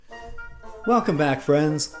Welcome back,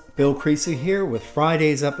 friends. Bill Creasy here with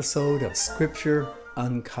Friday's episode of Scripture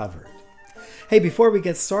Uncovered. Hey, before we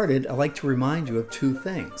get started, I'd like to remind you of two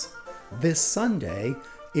things. This Sunday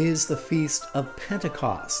is the Feast of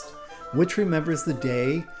Pentecost, which remembers the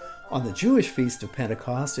day on the Jewish Feast of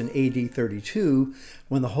Pentecost in AD 32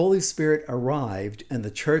 when the Holy Spirit arrived and the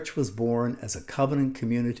church was born as a covenant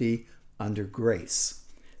community under grace.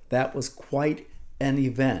 That was quite an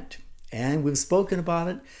event, and we've spoken about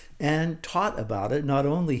it and taught about it not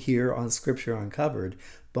only here on Scripture Uncovered,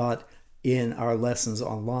 but in our lessons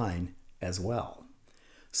online as well.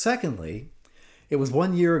 Secondly, it was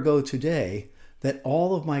 1 year ago today that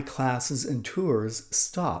all of my classes and tours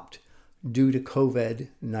stopped due to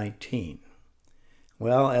COVID-19.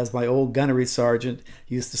 Well, as my old gunnery sergeant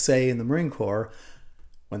used to say in the Marine Corps,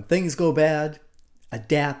 when things go bad,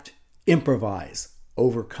 adapt, improvise,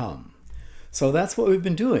 overcome. So that's what we've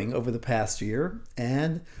been doing over the past year,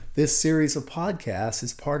 and this series of podcasts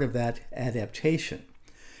is part of that adaptation.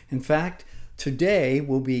 In fact, today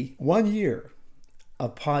will be 1 year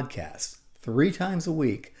of podcasts, 3 times a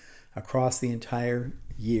week across the entire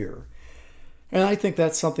year. And I think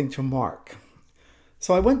that's something to mark.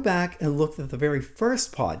 So I went back and looked at the very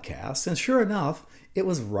first podcast, and sure enough, it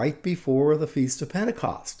was right before the Feast of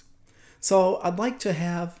Pentecost. So I'd like to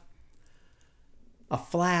have a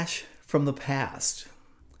flash from the past.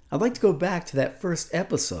 I'd like to go back to that first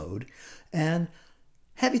episode and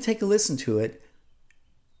have you take a listen to it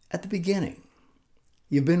at the beginning.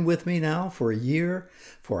 You've been with me now for a year,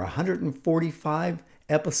 for 145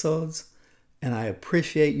 episodes, and I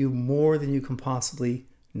appreciate you more than you can possibly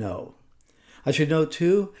know. I should note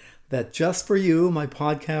too that just for you, my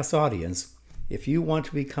podcast audience, if you want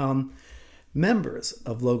to become members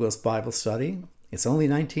of Logos Bible Study, it's only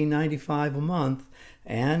 $19.95 a month,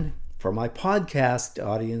 and for my podcast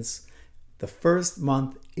audience, the first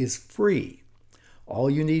month is free. All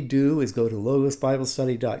you need to do is go to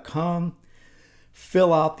logosbiblestudy.com,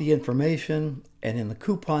 fill out the information, and in the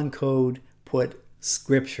coupon code, put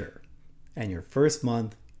Scripture, and your first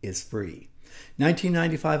month is free.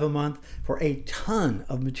 $19.95 a month for a ton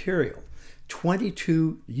of material,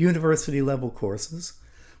 22 university-level courses,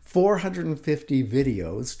 450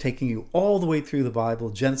 videos taking you all the way through the Bible,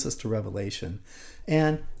 Genesis to Revelation,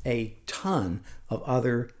 and a ton of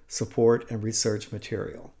other support and research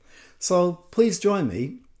material. So please join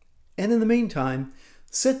me. And in the meantime,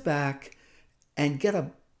 sit back and get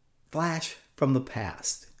a flash from the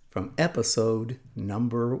past, from episode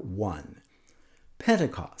number 1,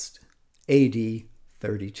 Pentecost, AD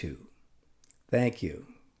 32. Thank you.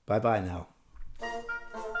 Bye-bye now.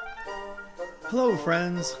 Hello,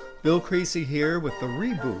 friends. Bill Creasy here with the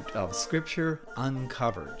reboot of Scripture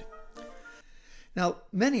Uncovered. Now,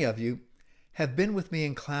 many of you have been with me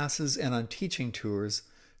in classes and on teaching tours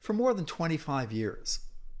for more than 25 years.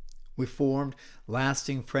 We've formed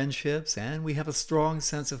lasting friendships and we have a strong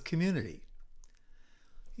sense of community.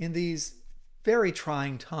 In these very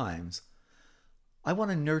trying times, I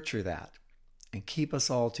want to nurture that and keep us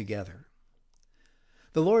all together.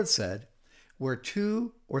 The Lord said, "Where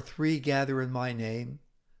 2 or 3 gather in my name,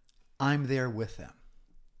 I'm there with them."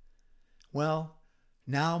 Well,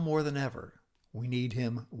 now more than ever, we need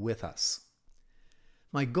him with us.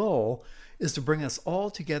 My goal is to bring us all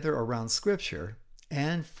together around Scripture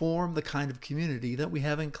and form the kind of community that we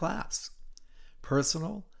have in class.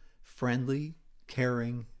 Personal, friendly,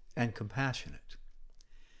 caring, and compassionate.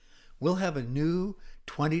 We'll have a new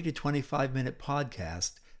 20 to 25 minute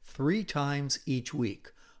podcast 3 times each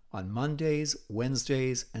week on Mondays,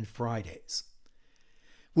 Wednesdays, and Fridays.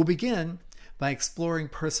 We'll begin by exploring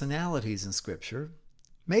personalities in Scripture,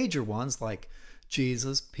 major ones like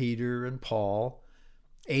Jesus, Peter, and Paul,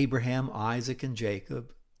 Abraham, Isaac, and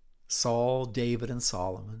Jacob, Saul, David, and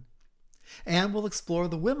Solomon. And we'll explore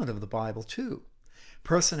the women of the Bible too,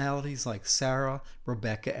 personalities like Sarah,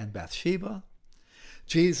 Rebecca, and Bathsheba,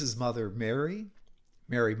 Jesus' mother Mary,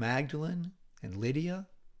 Mary Magdalene, and Lydia,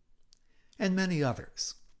 and many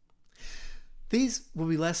others. These will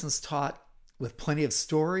be lessons taught with plenty of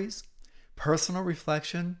stories, personal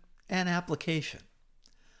reflection, and application.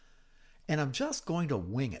 And I'm just going to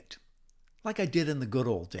wing it, like I did in the good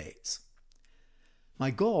old days.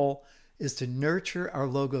 My goal is to nurture our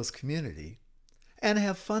Logos community and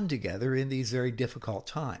have fun together in these very difficult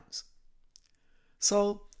times.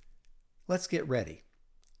 So let's get ready.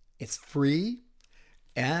 It's free,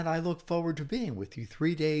 and I look forward to being with you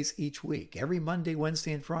 3 days each week, every Monday,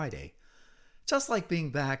 Wednesday, and Friday, just like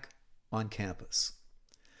being back on campus.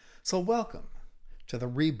 So welcome to the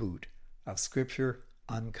reboot of Scripture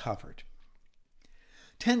Uncovered.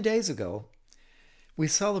 10 days ago, we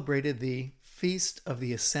celebrated the Feast of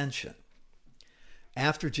the Ascension,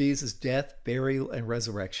 After Jesus' death, burial, and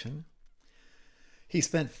resurrection, he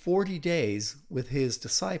spent 40 days with his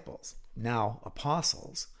disciples, now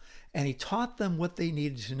apostles, and he taught them what they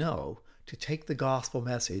needed to know to take the gospel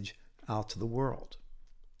message out to the world.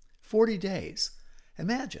 40 days.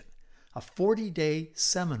 Imagine a 40-day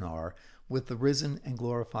seminar with the risen and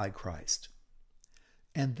glorified Christ.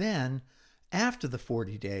 And then, after the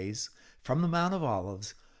 40 days, from the Mount of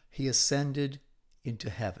Olives, he ascended into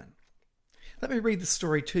heaven. Let me read the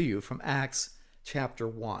story to you from Acts chapter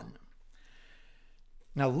 1.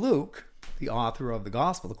 Now Luke, the author of the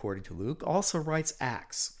Gospel according to Luke, also writes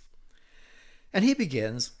Acts. And he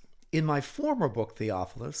begins, "In my former book,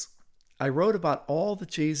 Theophilus, I wrote about all that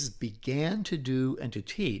Jesus began to do and to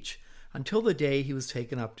teach until the day he was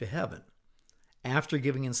taken up to heaven, after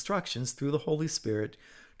giving instructions through the Holy Spirit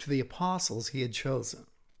to the apostles he had chosen.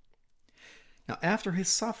 Now, after his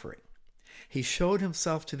suffering, he showed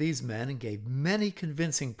himself to these men and gave many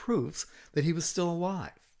convincing proofs that he was still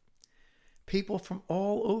alive. People from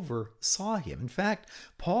all over saw him. In fact,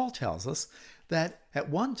 Paul tells us that at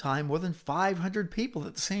one time more than 500 people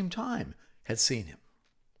at the same time had seen him.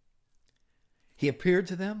 He appeared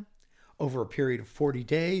to them over a period of 40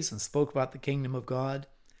 days and spoke about the kingdom of God.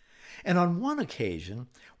 And on one occasion,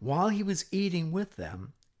 while he was eating with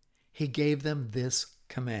them, he gave them this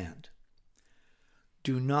command: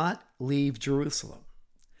 "Do not leave Jerusalem,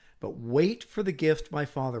 but wait for the gift my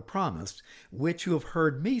Father promised, which you have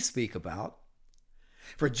heard me speak about.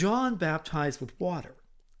 For John baptized with water,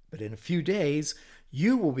 but in a few days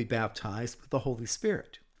you will be baptized with the Holy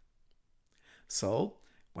Spirit." So,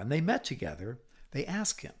 when they met together, they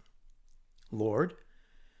asked him, "Lord,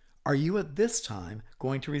 are you at this time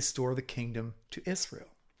going to restore the kingdom to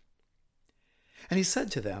Israel?" And he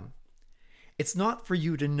said to them, "It's not for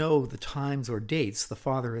you to know the times or dates the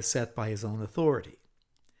Father has set by his own authority.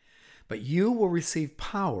 But you will receive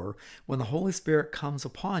power when the Holy Spirit comes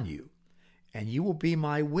upon you, and you will be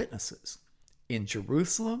my witnesses in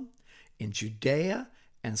Jerusalem, in Judea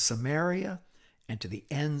and Samaria, and to the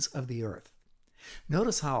ends of the earth."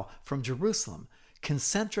 Notice how from Jerusalem,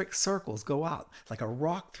 concentric circles go out, like a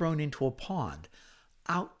rock thrown into a pond,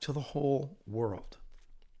 out to the whole world.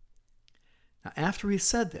 Now, after he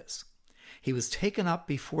said this, he was taken up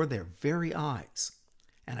before their very eyes,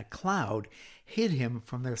 and a cloud hid him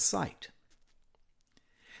from their sight.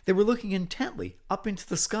 They were looking intently up into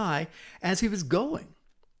the sky as he was going,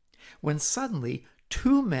 when suddenly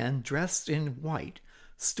 2 men dressed in white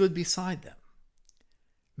stood beside them.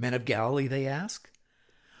 "Men of Galilee," they asked,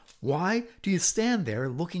 "why do you stand there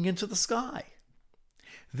looking into the sky?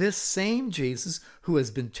 This same Jesus who has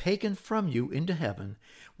been taken from you into heaven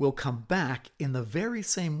will come back in the very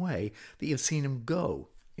same way that you've seen him go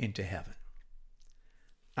into heaven."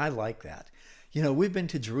 I like that. You know, we've been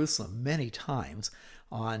to Jerusalem many times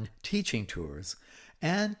on teaching tours,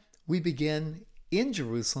 and we begin in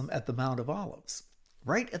Jerusalem at the Mount of Olives,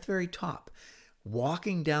 right at the very top,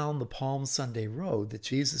 walking down the Palm Sunday road that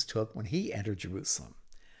Jesus took when he entered Jerusalem.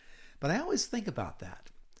 But I always think about that.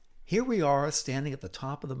 Here we are standing at the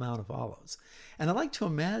top of the Mount of Olives, and I like to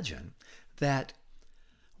imagine that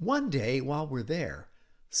one day while we're there,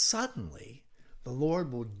 suddenly the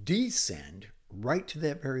Lord will descend right to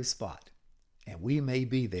that very spot, and we may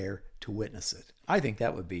be there to witness it. I think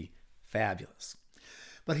that would be fabulous.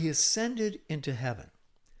 But he ascended into heaven.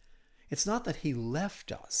 It's not that he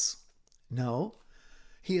left us. No,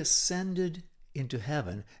 he ascended into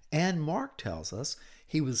heaven, and Mark tells us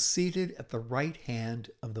he was seated at the right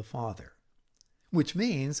hand of the Father, which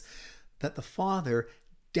means that the Father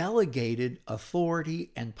delegated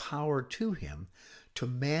authority and power to him to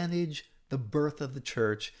manage the birth of the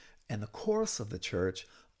church and the course of the church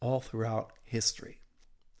all throughout history.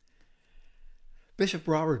 Bishop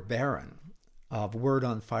Robert Barron of Word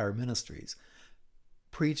on Fire Ministries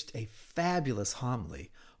preached a fabulous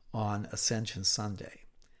homily on Ascension Sunday.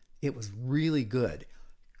 It was really good.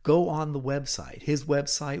 Go on the website, his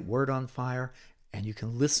website, Word on Fire, and you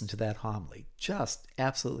can listen to that homily. Just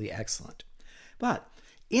absolutely excellent. But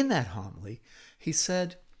in that homily, he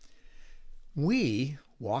said, we,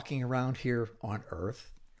 walking around here on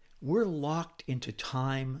earth, we're locked into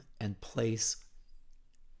time and place.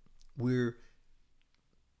 We're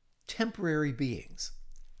temporary beings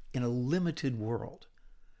in a limited world.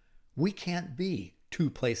 We can't be 2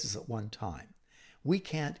 places at one time. We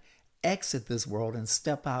can't exit this world and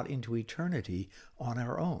step out into eternity on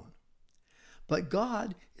our own. But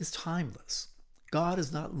God is timeless. God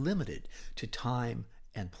is not limited to time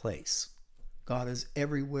and place. God is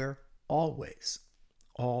everywhere, always,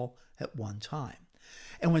 all at one time.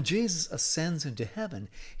 And when Jesus ascends into heaven,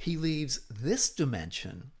 he leaves this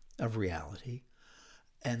dimension of reality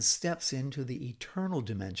and steps into the eternal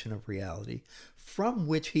dimension of reality from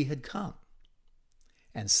which he had come.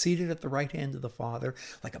 And seated at the right hand of the Father,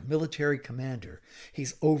 like a military commander,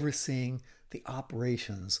 he's overseeing the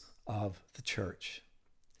operations of the church.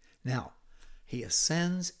 Now, he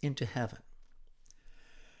ascends into heaven.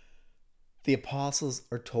 The apostles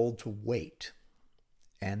are told to wait,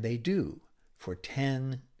 and they do for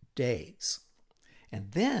 10 days.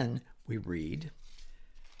 And then we read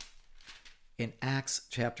in Acts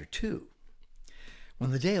chapter 2,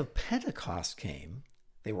 when the day of Pentecost came,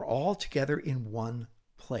 they were all together in one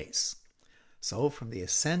place. So from the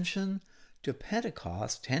ascension to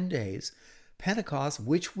Pentecost, 10 days, Pentecost,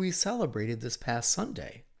 which we celebrated this past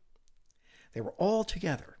Sunday, they were all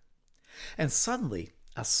together. And suddenly,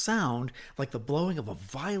 a sound like the blowing of a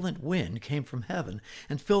violent wind came from heaven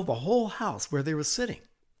and filled the whole house where they were sitting.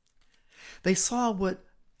 They saw what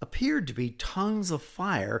appeared to be tongues of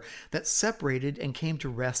fire that separated and came to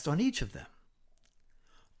rest on each of them.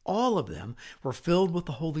 All of them were filled with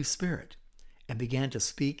the Holy Spirit and began to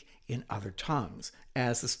speak in other tongues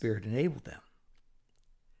as the Spirit enabled them.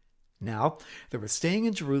 Now, there were staying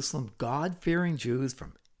in Jerusalem God-fearing Jews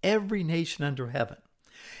from every nation under heaven.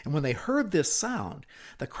 And when they heard this sound,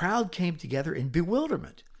 the crowd came together in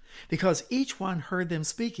bewilderment, because each one heard them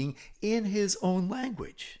speaking in his own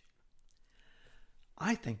language.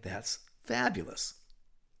 I think that's fabulous.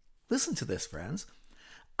 Listen to this, friends.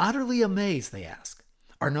 Utterly amazed, they ask,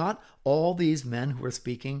 are not all these men who are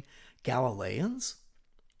speaking Galileans?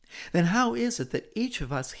 Then how is it that each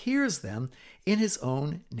of us hears them in his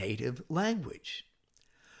own native language?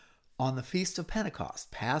 On the Feast of Pentecost,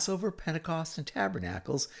 Passover, Pentecost, and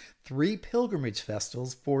Tabernacles, 3 pilgrimage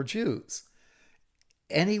festivals for Jews.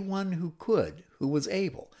 Anyone who could, who was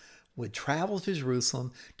able, would travel to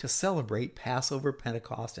Jerusalem to celebrate Passover,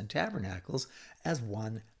 Pentecost, and Tabernacles as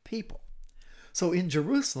one people. So in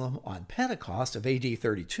Jerusalem on Pentecost of AD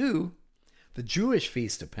 32, the Jewish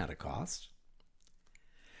Feast of Pentecost,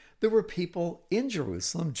 there were people in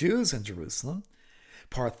Jerusalem, Jews in Jerusalem,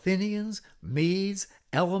 Parthians, Medes,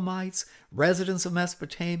 Elamites, residents of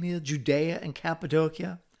Mesopotamia, Judea and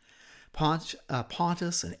Cappadocia,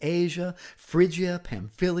 Pontus and Asia, Phrygia,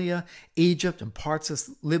 Pamphylia, Egypt, and parts of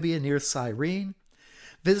Libya near Cyrene,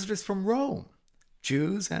 visitors from Rome,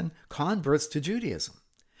 Jews and converts to Judaism,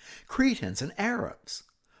 Cretans and Arabs,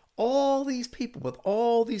 all these people with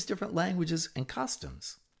all these different languages and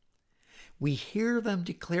customs. We hear them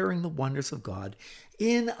declaring the wonders of God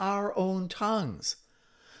in our own tongues.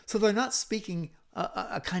 So they're not speaking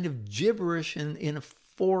a kind of gibberish in a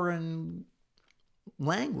foreign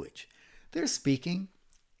language. They're speaking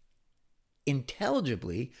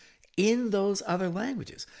intelligibly in those other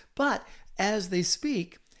languages. But as they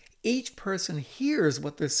speak, each person hears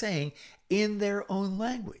what they're saying in their own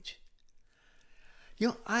language. You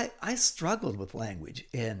know, I struggled with language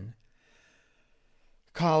in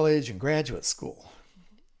college and graduate school.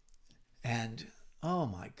 And, oh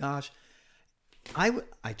my gosh,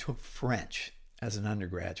 I took French as an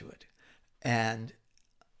undergraduate. And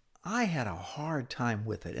I had a hard time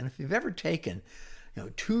with it. And if you've ever taken,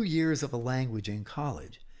 2 years of a language in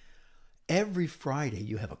college, every Friday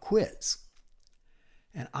you have a quiz.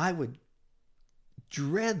 And I would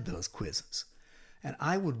dread those quizzes. And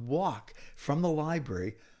I would walk from the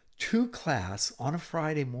library to class on a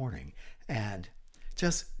Friday morning and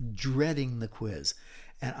just dreading the quiz.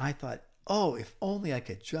 And I thought, oh, if only I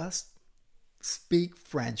could just speak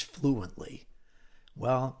French fluently.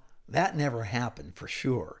 Well, that never happened for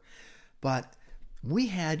sure. But we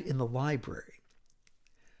had in the library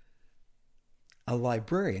a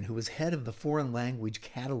librarian who was head of the foreign language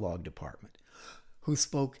catalog department who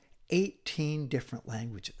spoke 18 different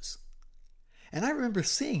languages. And I remember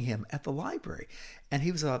seeing him at the library, and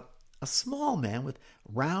he was a small man with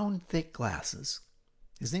round, thick glasses.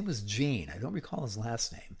 His name was Gene. I don't recall his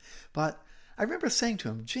last name. But I remember saying to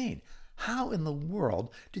him, Gene, how in the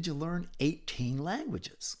world did you learn 18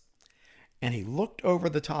 languages? And he looked over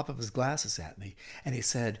the top of his glasses at me, and he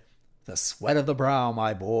said, the sweat of the brow,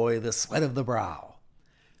 my boy, the sweat of the brow.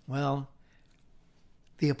 Well,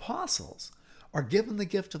 the apostles are given the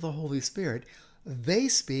gift of the Holy Spirit. They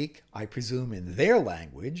speak, I presume, in their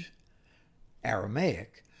language,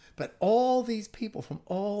 Aramaic, but all these people from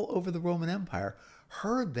all over the Roman Empire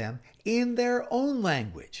heard them in their own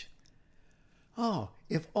language. Oh,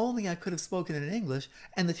 if only I could have spoken in English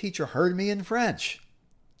and the teacher heard me in French.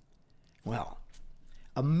 Well,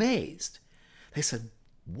 amazed, they said,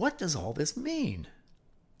 what does all this mean?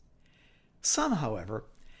 Some, however,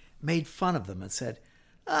 made fun of them and said,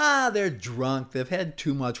 they're drunk. They've had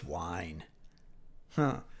too much wine.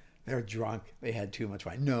 They're drunk. They had too much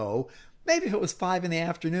wine. No, Maybe if it was 5 in the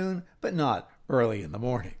afternoon, but not early in the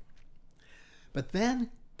morning. But then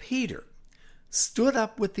Peter stood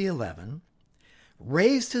up with the 11,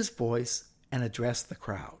 raised his voice, and addressed the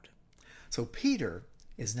crowd. So Peter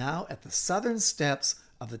is now at the southern steps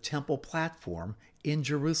of the temple platform in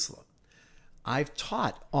Jerusalem. I've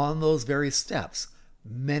taught on those very steps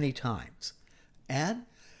many times. And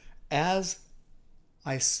as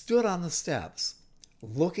I stood on the steps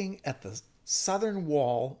looking at the southern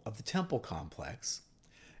wall of the temple complex,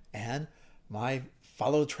 and my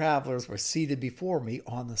fellow travelers were seated before me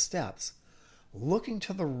on the steps, looking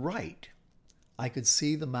to the right, I could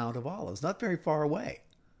see the Mount of Olives, not very far away.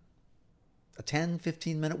 A 10,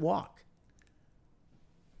 15-minute walk.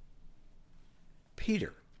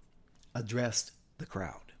 Peter addressed the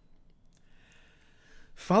crowd.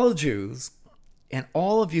 Fellow Jews, and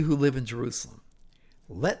all of you who live in Jerusalem,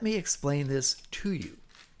 let me explain this to you.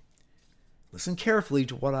 Listen carefully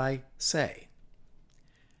to what I say.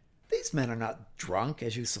 These men are not drunk,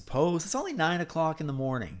 as you suppose. It's only 9 o'clock in the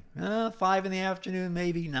morning. 5 in the afternoon,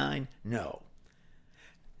 maybe 9. No.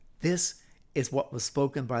 This is what was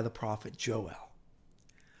spoken by the prophet Joel.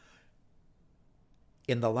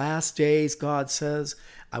 In the last days, God says,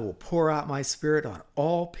 I will pour out my spirit on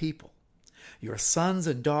all people. Your sons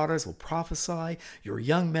and daughters will prophesy. Your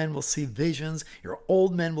young men will see visions. Your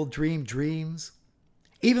old men will dream dreams.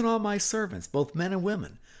 Even on my servants, both men and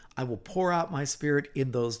women, I will pour out my spirit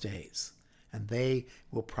in those days, and they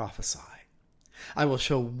will prophesy. I will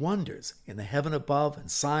show wonders in the heaven above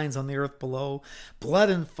and signs on the earth below, blood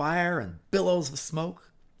and fire and billows of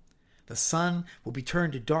smoke. The sun will be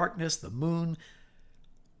turned to darkness, the moon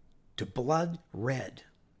to blood red,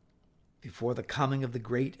 before the coming of the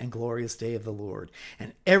great and glorious day of the Lord.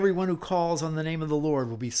 And everyone who calls on the name of the Lord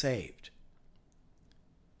will be saved.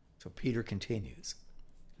 So Peter continues,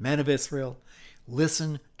 Men of Israel,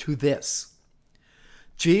 listen to this.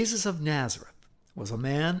 Jesus of Nazareth was a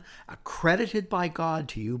man accredited by God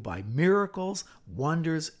to you by miracles,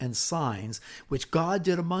 wonders, and signs, which God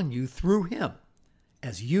did among you through him,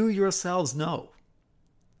 as you yourselves know.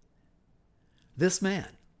 This man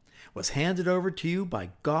was handed over to you by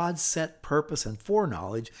God's set purpose and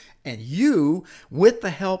foreknowledge, and you, with the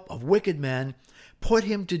help of wicked men, put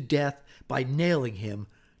him to death by nailing him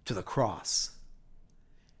to the cross.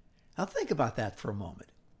 Now think about that for a moment.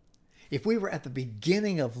 If we were at the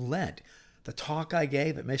beginning of Lent, the talk I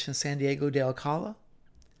gave at Mission San Diego de Alcala,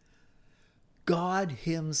 God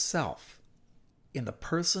himself, in the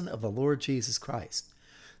person of the Lord Jesus Christ,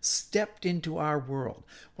 stepped into our world,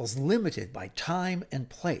 was limited by time and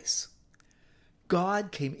place.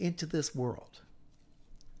 God came into this world,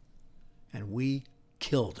 and we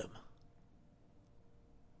killed him.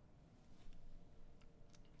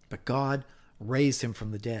 But God raised him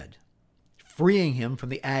from the dead, freeing him from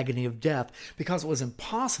the agony of death, because it was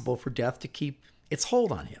impossible for death to keep its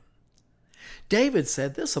hold on him. David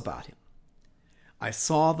said this about him, I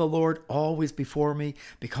saw the Lord always before me,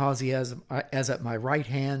 because he is as at my right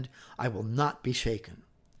hand, I will not be shaken.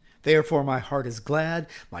 Therefore my heart is glad,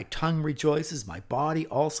 my tongue rejoices, my body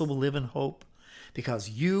also will live in hope,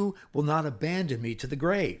 because you will not abandon me to the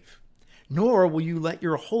grave, nor will you let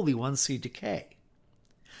your Holy One see decay.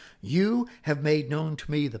 You have made known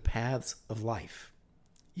to me the paths of life.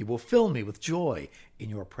 You will fill me with joy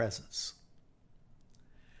in your presence.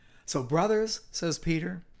 So, brothers, says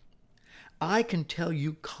Peter, I can tell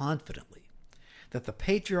you confidently that the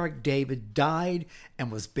patriarch David died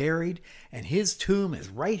and was buried, and his tomb is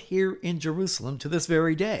right here in Jerusalem to this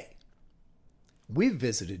very day. We've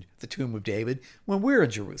visited the tomb of David when we're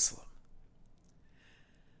in Jerusalem.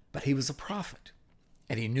 But he was a prophet.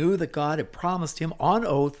 And he knew that God had promised him on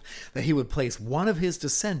oath that he would place one of his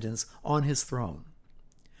descendants on his throne.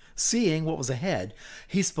 Seeing what was ahead,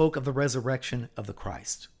 he spoke of the resurrection of the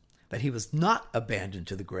Christ, that he was not abandoned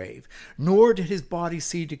to the grave, nor did his body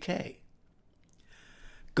see decay.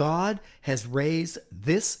 God has raised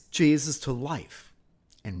this Jesus to life,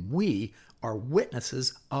 and we are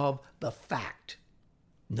witnesses of the fact.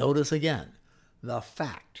 Notice again, the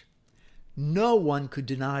fact. No one could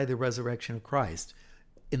deny the resurrection of Christ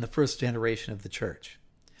in the first generation of the church.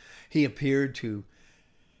 He appeared to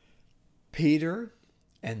Peter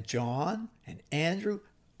and John and Andrew,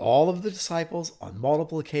 all of the disciples, on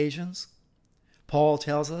multiple occasions. Paul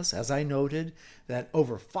tells us, as I noted, that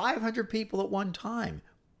over 500 people at one time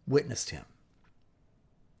witnessed him.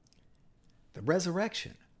 The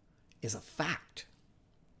resurrection is a fact.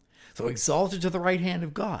 So exalted to the right hand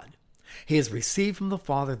of God, he has received from the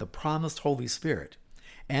Father the promised Holy Spirit,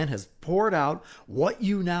 and has poured out what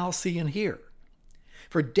you now see and hear.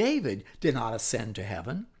 For David did not ascend to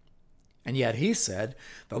heaven. And yet he said,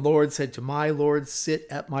 the Lord said to my Lord, sit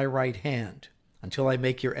at my right hand until I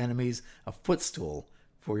make your enemies a footstool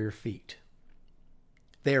for your feet.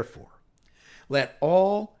 Therefore, let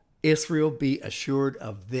all Israel be assured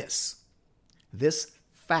of this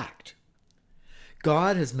fact.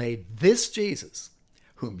 God has made this Jesus,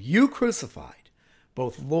 whom you crucified,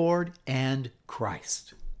 both Lord and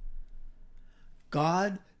Christ.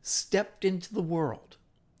 God stepped into the world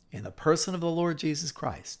in the person of the Lord Jesus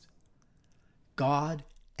Christ. God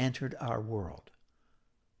entered our world,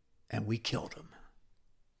 and we killed him.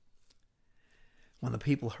 When the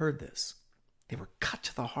people heard this, they were cut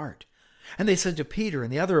to the heart. And they said to Peter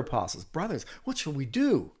and the other apostles, brothers, what shall we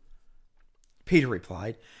do? Peter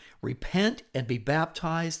replied, repent and be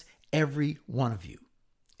baptized, every one of you,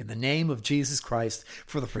 in the name of Jesus Christ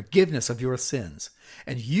for the forgiveness of your sins,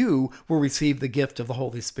 and you will receive the gift of the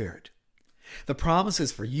Holy Spirit. The promise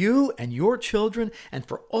is for you and your children and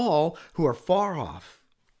for all who are far off.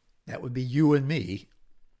 That would be you and me.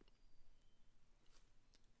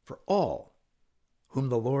 For all whom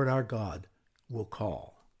the Lord our God will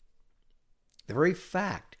call. The very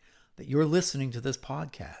fact that you're listening to this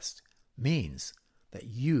podcast means that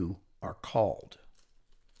you are called.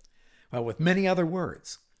 Well, with many other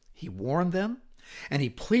words, he warned them and he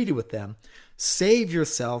pleaded with them, save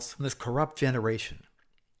yourselves from this corrupt generation.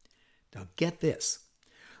 Now get this.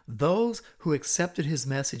 Those who accepted his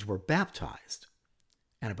message were baptized,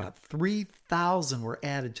 and about 3,000 were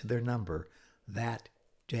added to their number that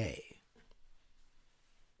day.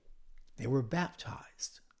 They were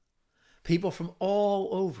baptized. People from all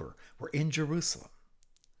over were in Jerusalem,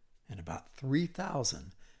 and about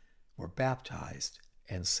 3,000 were baptized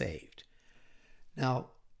and saved. Now,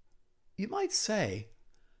 you might say,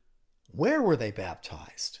 where were they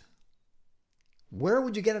baptized? Where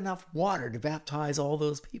would you get enough water to baptize all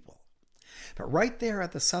those people? But right there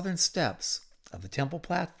at the southern steps of the temple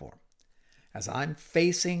platform, as I'm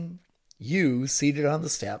facing you seated on the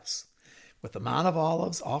steps with the Mount of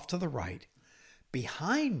Olives off to the right,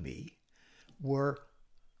 behind me were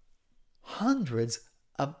hundreds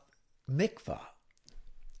of mikvah,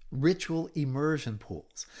 ritual immersion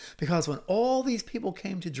pools. Because when all these people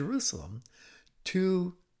came to Jerusalem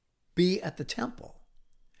to be at the temple,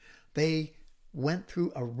 they went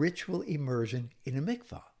through a ritual immersion in a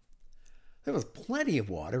mikvah. There was plenty of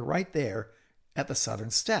water right there at the southern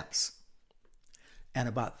steps. And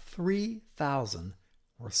about 3,000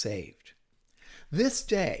 were saved. This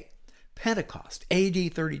day, Pentecost,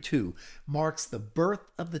 AD 32, marks the birth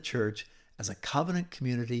of the church as a covenant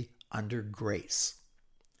community under grace.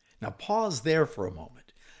 Now pause there for a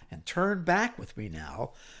moment and turn back with me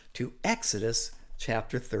now to Exodus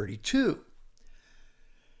chapter 32.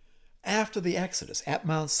 After the Exodus at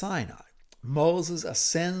Mount Sinai, Moses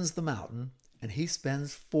ascends the mountain and he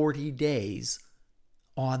spends 40 days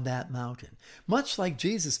on that mountain, much like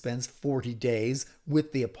Jesus spends 40 days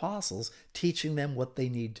with the apostles, teaching them what they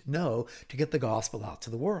need to know to get the gospel out to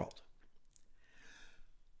the world.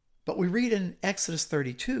 But we read in Exodus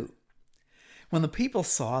 32, when the people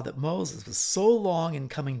saw that Moses was so long in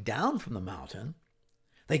coming down from the mountain,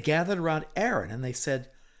 they gathered around Aaron and they said,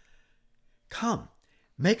 come,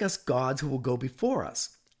 make us gods who will go before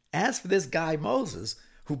us. As for this guy Moses,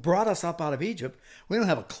 who brought us up out of Egypt, we don't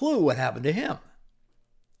have a clue what happened to him.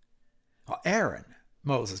 Well, Aaron,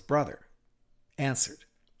 Moses' brother, answered,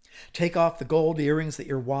 take off the gold earrings that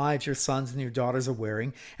your wives, your sons, and your daughters are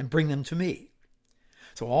wearing and bring them to me.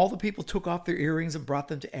 So all the people took off their earrings and brought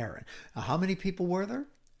them to Aaron. Now, how many people were there?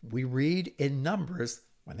 We read in Numbers,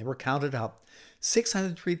 when they were counted up,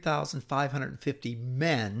 603,550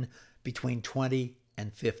 men between 20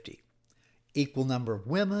 and 50. Equal number of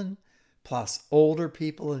women, plus older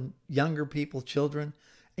people and younger people, children,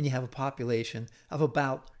 and you have a population of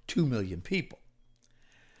about 2 million people.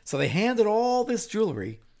 So they handed all this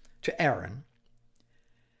jewelry to Aaron.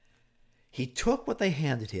 He took what they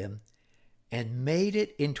handed him and made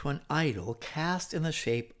it into an idol cast in the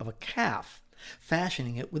shape of a calf,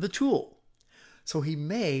 fashioning it with a tool. So he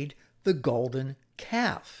made the golden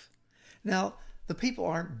calf. Now, the people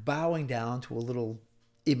aren't bowing down to a little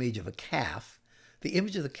image of a calf. The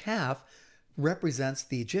image of the calf represents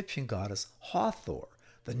the Egyptian goddess Hathor,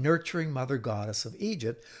 the nurturing mother goddess of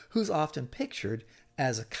Egypt, who's often pictured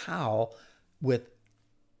as a cow with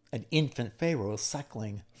an infant pharaoh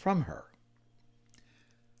suckling from her.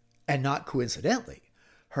 And not coincidentally,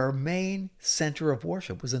 her main center of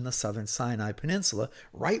worship was in the southern Sinai Peninsula,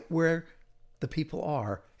 right where the people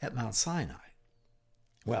are at Mount Sinai.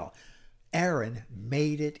 Well, Aaron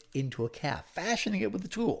made it into a calf, fashioning it with a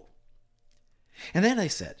tool. And then they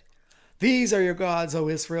said, these are your gods, O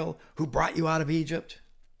Israel, who brought you out of Egypt.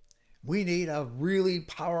 We need a really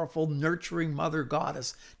powerful, nurturing mother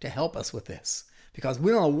goddess to help us with this, because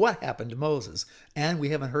we don't know what happened to Moses, and we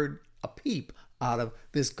haven't heard a peep out of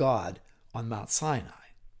this God on Mount Sinai.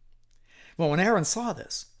 Well, when Aaron saw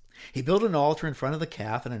this, he built an altar in front of the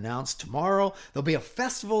calf and announced, "Tomorrow there'll be a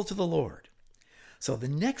festival to the Lord." So the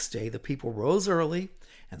next day the people rose early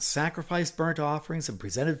and sacrificed burnt offerings and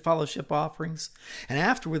presented fellowship offerings, and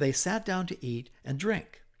afterward they sat down to eat and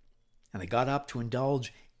drink, and they got up to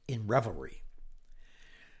indulge in revelry.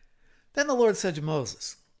 Then the Lord said to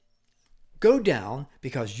Moses, "Go down,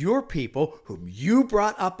 because your people, whom you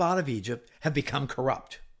brought up out of Egypt, have become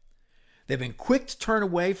corrupt. They've been quick to turn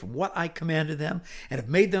away from what I commanded them and have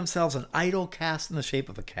made themselves an idol cast in the shape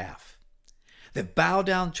of a calf. They've bowed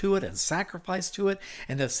down to it and sacrificed to it,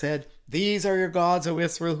 and have said, 'These are your gods, O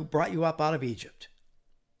Israel, who brought you up out of Egypt.'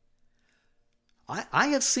 I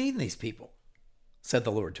have seen these people," said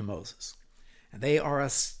the Lord to Moses, "and they are a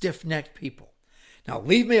stiff-necked people. Now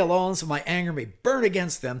leave me alone so my anger may burn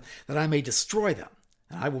against them, that I may destroy them,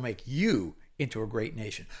 and I will make you into a great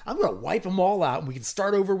nation. I'm going to wipe them all out, and we can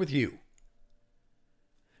start over with you."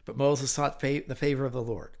 But Moses sought the favor of the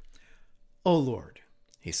Lord. "O Lord,"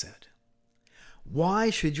 he said, "why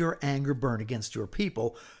should your anger burn against your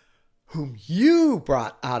people, whom you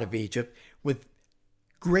brought out of Egypt with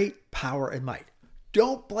great power and might?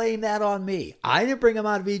 Don't blame that on me. I didn't bring them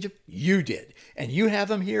out of Egypt. You did. And you have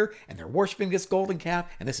them here, and they're worshiping this golden calf,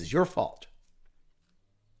 and this is your fault.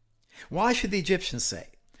 Why should the Egyptians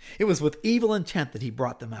say, 'It was with evil intent that he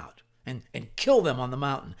brought them out,' and kill them on the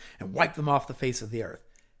mountain and wipe them off the face of the earth?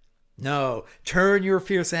 No, turn your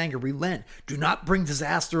fierce anger, relent. Do not bring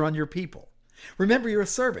disaster on your people. Remember your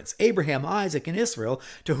servants, Abraham, Isaac, and Israel,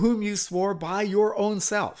 to whom you swore by your own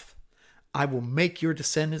self. I will make your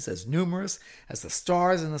descendants as numerous as the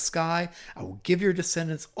stars in the sky. I will give your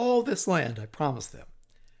descendants all this land I promised them,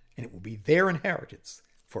 and it will be their inheritance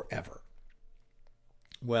forever."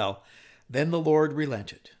 Well, then the Lord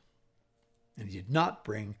relented, and he did not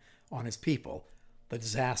bring on his people the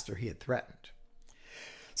disaster he had threatened.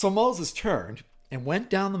 So Moses turned and went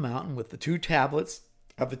down the mountain with the 2 tablets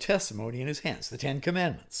of the testimony in his hands, the 10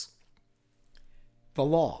 Commandments, the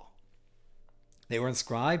law. They were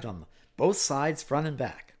inscribed on both sides, front and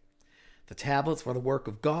back. The tablets were the work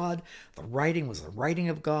of God. The writing was the writing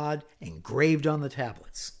of God, engraved on the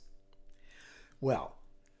tablets. Well,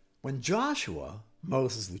 when Joshua,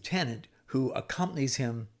 Moses' lieutenant, who accompanies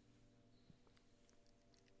him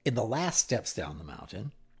in the last steps down the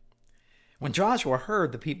mountain, when Joshua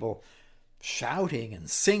heard the people shouting and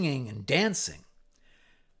singing and dancing,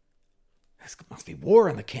 "There must be war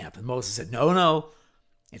in the camp." And Moses said, No,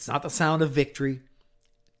 it's not the sound of victory.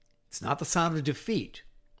 It's not the sound of defeat.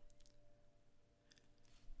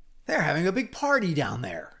 They're having a big party down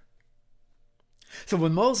there. So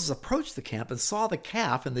when Moses approached the camp and saw the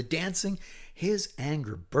calf and the dancing, his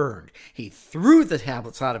anger burned. He threw the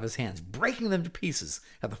tablets out of his hands, breaking them to pieces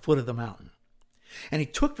at the foot of the mountain. And he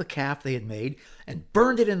took the calf they had made and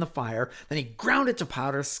burned it in the fire. Then he ground it to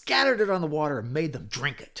powder, scattered it on the water, and made them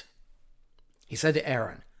drink it. He said to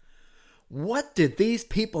Aaron, "What did these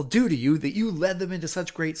people do to you that you led them into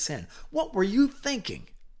such great sin? What were you thinking?"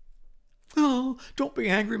 "Oh, don't be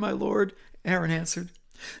angry, my lord," Aaron answered.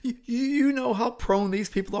 You know how prone these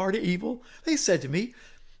people are to evil. They said to me,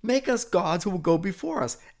 'Make us gods who will go before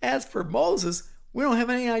us.' As for Moses, we don't have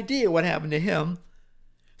any idea what happened to him.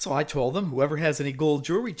 So I told them, 'Whoever has any gold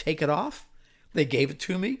jewelry, take it off.' They gave it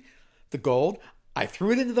to me, the gold. I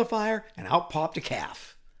threw it into the fire, and out popped a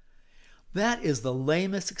calf." That is the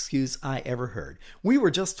lamest excuse I ever heard. We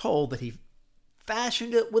were just told that he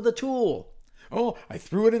fashioned it with a tool. "Oh, I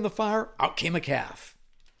threw it in the fire, out came a calf."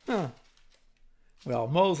 Well,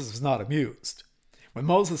 Moses was not amused. When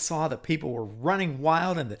Moses saw that people were running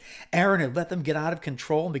wild and that Aaron had let them get out of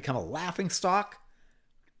control and become a laughingstock,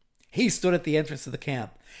 he stood at the entrance of the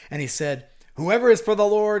camp and he said, "Whoever is for the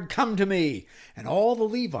Lord, come to me." And all the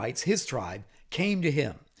Levites, his tribe, came to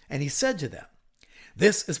him. And he said to them,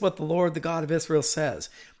 "This is what the Lord, the God of Israel, says.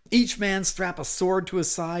 Each man strap a sword to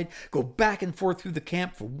his side, go back and forth through the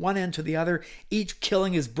camp from one end to the other, each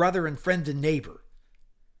killing his brother and friend and neighbor."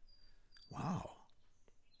 Wow.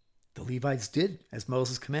 The Levites did as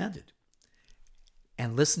Moses commanded.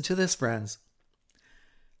 And listen to this, friends.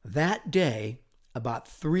 That day, about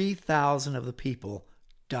 3,000 of the people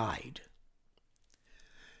died.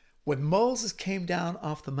 When Moses came down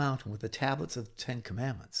off the mountain with the tablets of the 10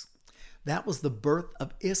 Commandments, that was the birth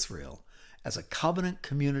of Israel as a covenant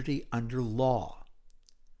community under law.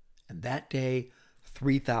 And that day,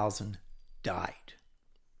 3,000 died.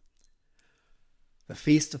 The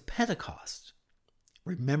Feast of Pentecost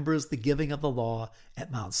remembers the giving of the law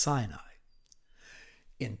at Mount Sinai.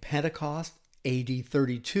 In Pentecost, AD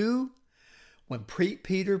 32, when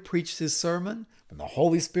Peter preached his sermon, when the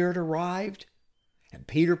Holy Spirit arrived and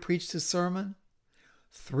Peter preached his sermon,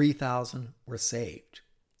 3,000 were saved.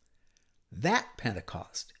 That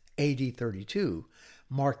Pentecost, AD 32,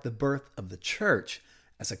 marked the birth of the church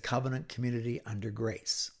as a covenant community under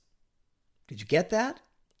grace. Did you get that?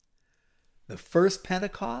 The first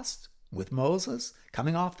Pentecost with Moses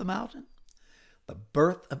coming off the mountain, the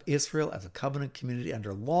birth of Israel as a covenant community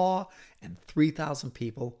under law, and 3,000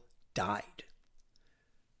 people died.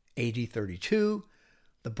 AD 32,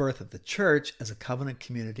 the birth of the church as a covenant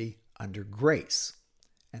community under grace,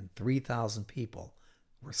 and 3,000 people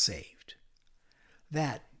were saved.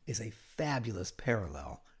 That is a fabulous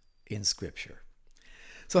parallel in Scripture.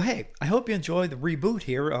 So hey, I hope you enjoyed the reboot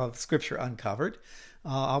here of Scripture Uncovered.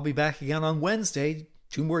 I'll be back again on Wednesday,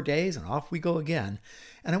 2 more days, and off we go again.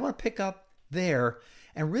 And I want to pick up there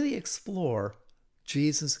and really explore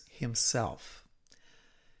Jesus himself.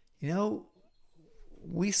 You know,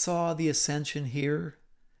 we saw the ascension here,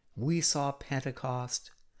 we saw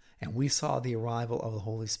Pentecost, and we saw the arrival of the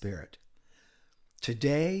Holy Spirit.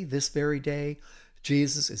 Today, this very day,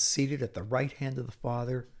 Jesus is seated at the right hand of the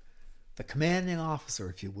Father, the commanding officer,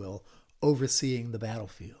 if you will, overseeing the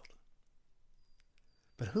battlefield.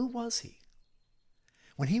 But who was he?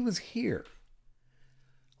 When he was here,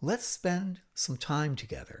 let's spend some time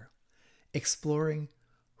together exploring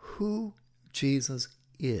who Jesus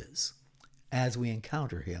is as we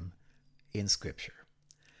encounter him in Scripture.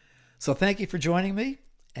 So thank you for joining me,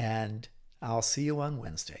 and I'll see you on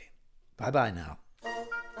Wednesday. Bye-bye now.